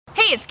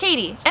Hey, it's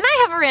Katie, and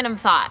I have a random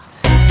thought.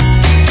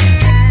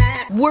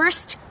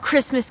 Worst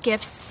Christmas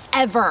gifts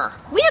ever.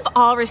 We have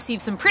all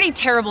received some pretty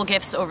terrible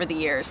gifts over the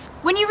years.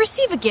 When you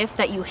receive a gift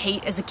that you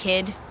hate as a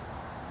kid,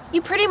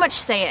 you pretty much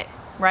say it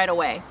right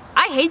away.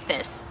 I hate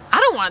this. I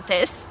don't want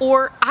this.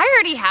 Or, I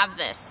already have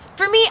this.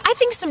 For me, I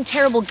think some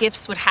terrible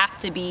gifts would have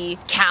to be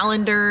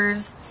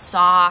calendars,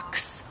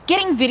 socks,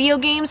 getting video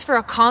games for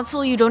a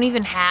console you don't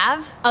even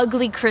have,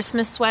 ugly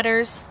Christmas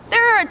sweaters.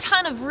 There are a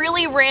ton of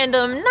really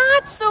random,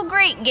 not so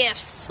great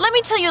gifts. Let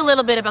me tell you a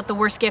little bit about the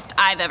worst gift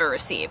I've ever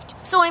received.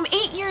 So I'm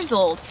 8 years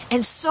old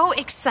and so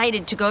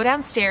excited to go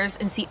downstairs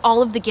and see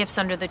all of the gifts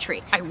under the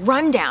tree. I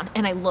run down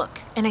and I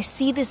look and I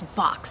see this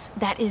box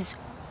that is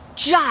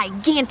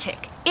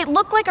gigantic. It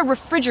looked like a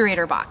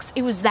refrigerator box.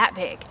 It was that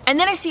big. And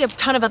then I see a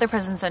ton of other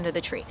presents under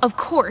the tree. Of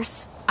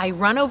course, I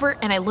run over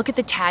and I look at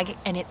the tag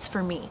and it's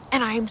for me.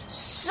 And I'm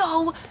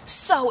so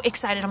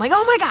excited. I'm like,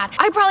 oh my God,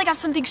 I probably got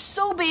something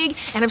so big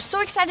and I'm so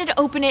excited to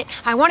open it.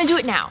 I want to do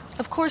it now.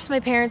 Of course,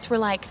 my parents were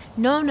like,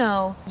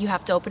 no, you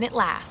have to open it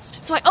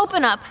last. So I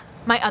open up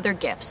my other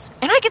gifts.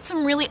 And I get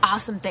some really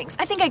awesome things.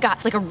 I think I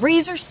got like a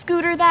Razor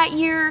scooter that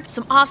year,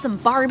 some awesome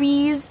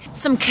Barbies,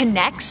 some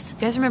Connects. You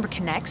guys remember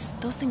Connects?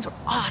 Those things were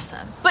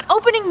awesome. But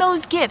opening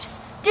those gifts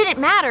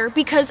didn't matter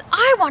because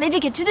I wanted to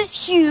get to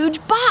this huge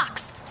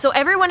box. So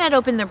everyone had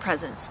opened their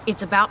presents.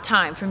 It's about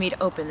time for me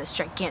to open this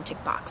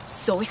gigantic box. I'm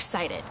so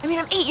excited. I mean,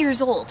 I'm 8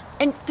 years old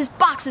and this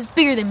box is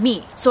bigger than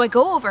me. So I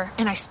go over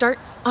and I start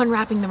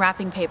unwrapping the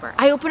wrapping paper.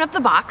 I open up the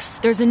box.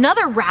 There's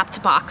another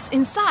wrapped box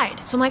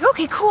inside. So I'm like,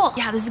 okay, cool.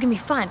 Yeah, this is gonna be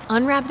fun.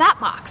 Unwrap that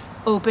box.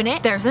 Open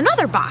it. There's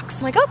another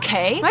box. I'm like,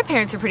 okay. My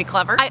parents are pretty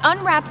clever. I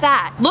unwrap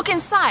that, look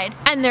inside,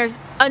 and there's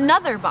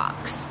another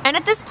box. And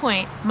at this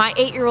point, my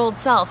 8-year-old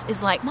self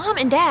is like, Mom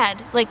and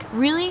Dad, like,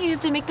 really? You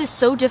have to make this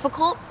so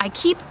difficult? I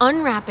keep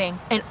unwrapping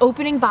and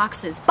opening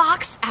boxes.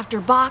 Box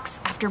after box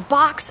after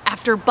box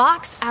after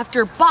box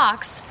after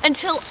box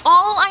until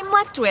all I'm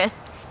left with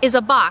is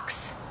a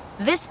box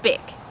this big.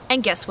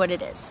 And guess what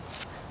it is?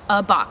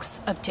 A box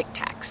of Tic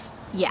Tacs.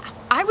 Yeah,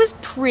 I was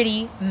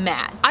pretty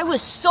mad. I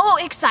was so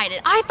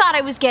excited. I thought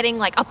I was getting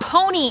like a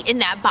pony in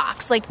that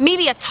box, like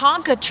maybe a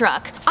Tonka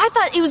truck. I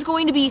thought it was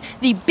going to be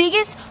the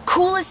biggest,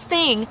 coolest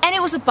thing, and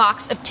it was a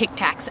box of Tic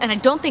Tacs, and I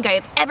don't think I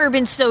have ever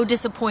been so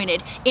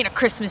disappointed in a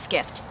Christmas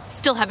gift.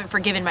 Still haven't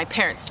forgiven my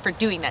parents for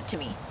doing that to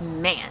me.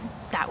 Man,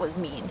 that was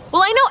mean.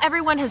 Well, I know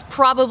everyone has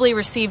probably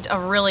received a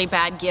really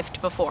bad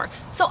gift before,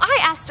 so I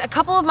asked a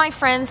couple of my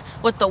friends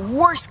what the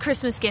worst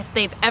Christmas gift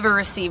they've ever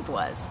received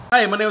was.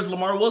 Hi, my name is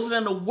Lamarr Wilson,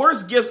 and the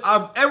worst gift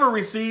I've ever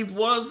received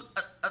was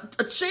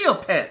a chia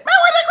pet. Man,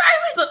 what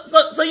are they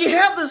crazy? So you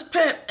have this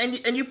pet,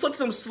 and you put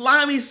some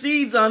slimy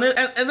seeds on it,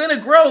 and then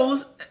it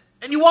grows,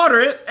 and you water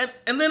it,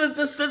 and then it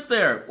just sits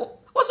there.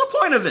 What's the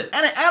point of it?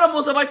 And the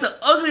animals are like the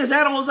ugliest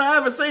animals I've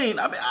ever seen.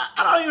 I mean,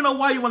 I don't even know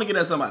why you want to get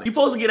at somebody. You're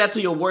supposed to get that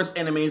to your worst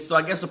enemy, so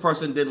I guess the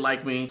person didn't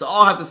like me. So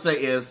all I have to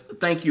say is,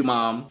 thank you,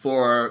 Mom,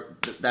 for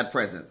that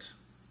present.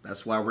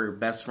 That's why we're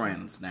best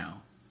friends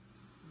now.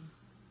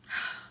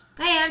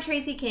 Hi, I'm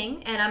Traycee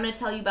King, and I'm going to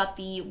tell you about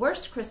the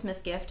worst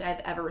Christmas gift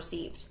I've ever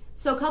received.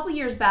 So a couple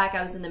years back,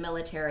 I was in the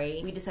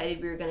military. We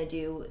decided we were going to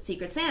do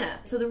Secret Santa.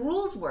 So the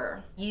rules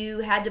were, you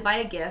had to buy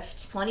a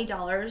gift,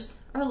 $20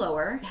 or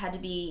lower. It had to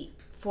be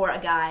for a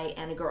guy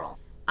and a girl.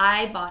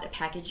 I bought a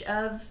package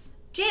of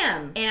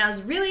jam, and I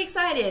was really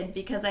excited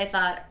because I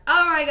thought,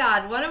 oh my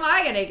God, what am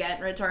I gonna get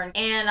in return?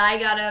 And I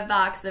got a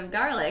box of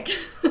garlic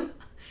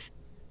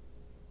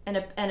and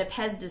a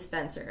Pez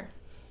dispenser.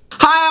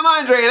 Hi, I'm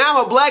Andre, and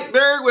I'm a black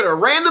nerd with a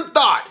random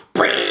thought.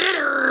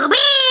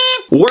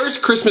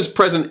 Worst Christmas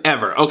present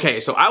ever.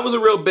 Okay, so I was a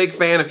real big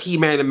fan of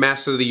He-Man and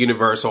Masters of the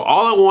Universe, so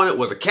all I wanted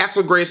was a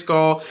Castle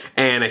Grayskull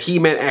and a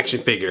He-Man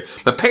action figure.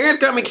 My parents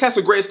got me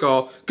Castle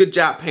Grayskull, good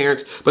job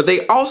parents, but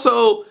they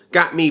also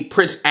got me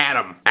Prince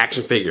Adam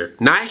action figure.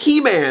 Not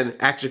He-Man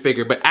action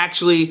figure, but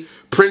actually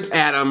Prince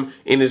Adam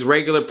in his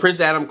regular Prince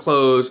Adam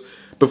clothes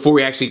before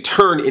he actually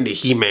turned into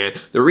He-Man.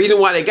 The reason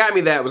why they got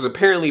me that was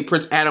apparently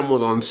Prince Adam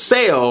was on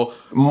sale.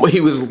 He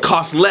was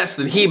cost less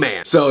than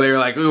He-Man. So they were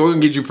like, we're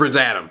gonna get you Prince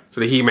Adam for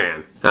the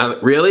He-Man. I was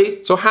like,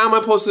 really? So how am I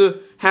supposed to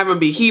have him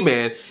be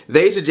He-Man?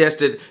 They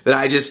suggested that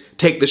I just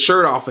take the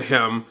shirt off of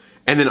him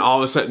and then all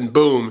of a sudden,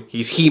 boom,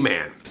 he's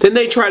He-Man. Then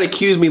they try to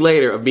accuse me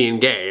later of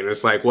being gay, and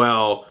it's like,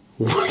 well,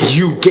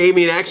 you gave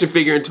me an action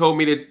figure and told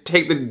me to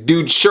take the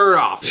dude's shirt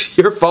off. It's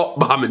your fault,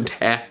 Mom and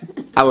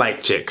Dad. I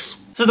like chicks.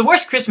 So the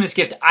worst Christmas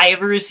gift I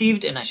ever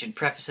received, and I should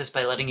preface this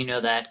by letting you know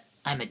that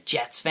I'm a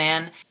Jets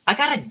fan. I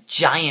got a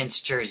Giants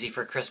jersey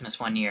for Christmas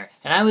one year,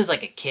 and I was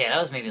like a kid. I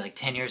was maybe like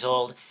 10 years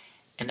old,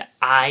 and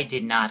I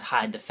did not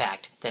hide the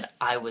fact that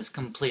I was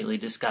completely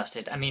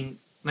disgusted. I mean,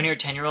 when you're a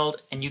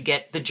 10-year-old and you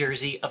get the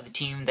jersey of the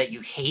team that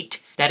you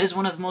hate, that is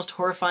one of the most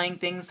horrifying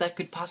things that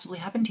could possibly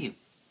happen to you.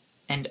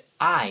 And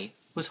I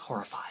was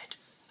horrified.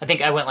 I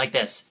think I went like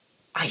this: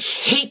 I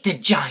hate the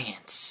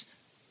Giants!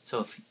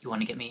 So if you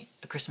want to get me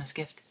a Christmas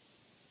gift,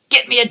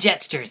 get me a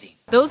Jets jersey.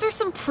 Those are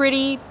some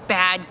pretty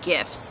bad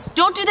gifts.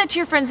 Don't do that to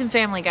your friends and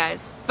family,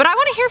 guys. But I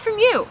want to hear from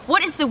you.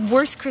 What is the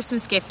worst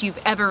Christmas gift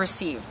you've ever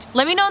received?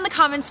 Let me know in the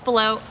comments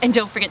below, and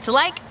don't forget to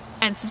like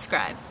and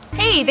subscribe.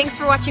 Hey, thanks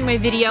for watching my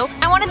video.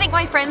 I want to thank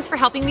my friends for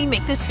helping me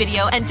make this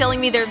video and telling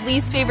me their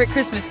least favorite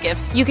Christmas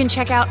gifts. You can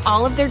check out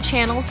all of their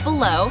channels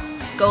below.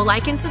 Go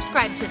like and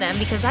subscribe to them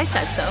because I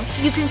said so.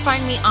 You can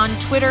find me on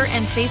Twitter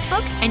and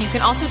Facebook, and you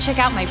can also check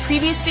out my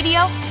previous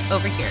video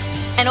over here.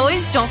 And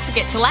always don't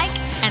forget to like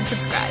and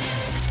subscribe.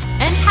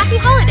 And happy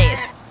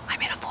holidays!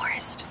 I'm in a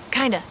forest.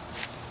 Kinda.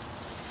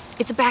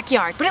 It's a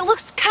backyard, but it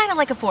looks kinda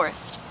like a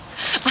forest.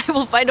 I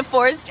will find a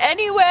forest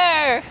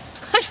anywhere!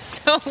 I'm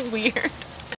so weird.